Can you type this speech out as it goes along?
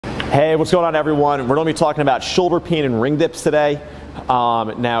Hey, what's going on, everyone? We're going to be talking about shoulder pain and ring dips today.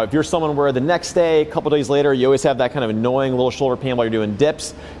 Now, if you're someone where the next day, a couple days later, you always have that kind of annoying little shoulder pain while you're doing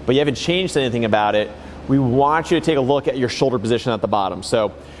dips, but you haven't changed anything about it, we want you to take a look at your shoulder position at the bottom.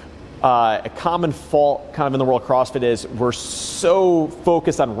 So a common fault kind of in the world of CrossFit is we're so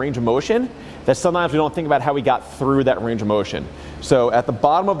focused on range of motion that sometimes we don't think about how we got through that range of motion. So at the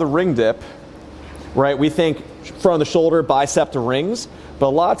bottom of the ring dip, right, we think front of the shoulder, bicep to rings, but a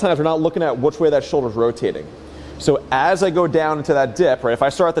lot of times we're not looking at which way that shoulder's rotating. So as I go down into that dip, right, if I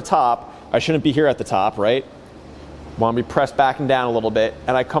start at the top, I shouldn't be here at the top, right? Want to be pressed back and down a little bit,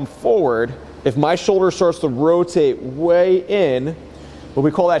 and I come forward. If my shoulder starts to rotate way in, what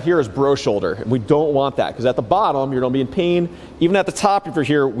we call that here is bro shoulder. And we don't want that, because at the bottom, you're going to be in pain. Even at the top, if you're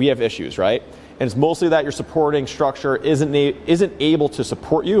here, we have issues, right? And it's mostly that your supporting structure isn't able to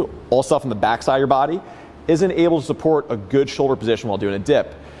support you, all stuff on the backside of your body, isn't able to support a good shoulder position while doing a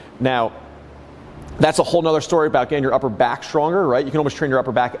dip. Now, that's a whole nother story about getting your upper back stronger, right? You can almost train your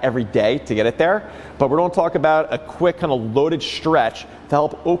upper back every day to get it there. But we're going to talk about a quick kind of loaded stretch to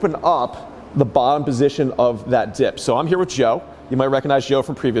help open up the bottom position of that dip. So I'm here with Joe. You might recognize Joe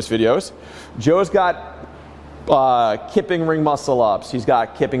from previous videos. Joe's got kipping ring muscle ups. He's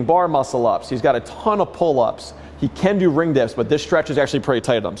got kipping bar muscle ups. He's got a ton of pull-ups. He can do ring dips, but this stretch is actually pretty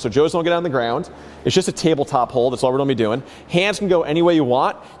tight on him. So Joe's don't get on the ground. It's just a tabletop hold. That's all we're going to be doing. Hands can go any way you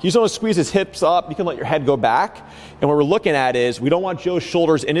want. You just want to squeeze his hips up. You can let your head go back. And what we're looking at is we don't want Joe's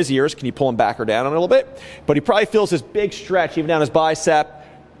shoulders in his ears. Can you pull him back or down a little bit? But he probably feels this big stretch even down his bicep,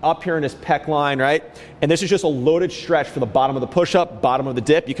 up here in his pec line, right? And this is just a loaded stretch for the bottom of the push-up, bottom of the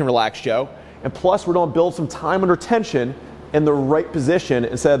dip. You can relax, Joe. And plus, we're going to build some time under tension in the right position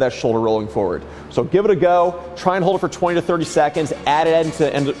instead of that shoulder rolling forward. So give it a go. Try and hold it for 20 to 30 seconds. Add it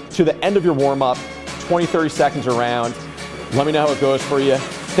to the end of your warm-up, 20, 30 seconds around. Let me know how it goes for you.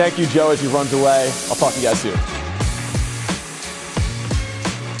 Thank you, Joe, as he runs away. I'll talk to you guys soon.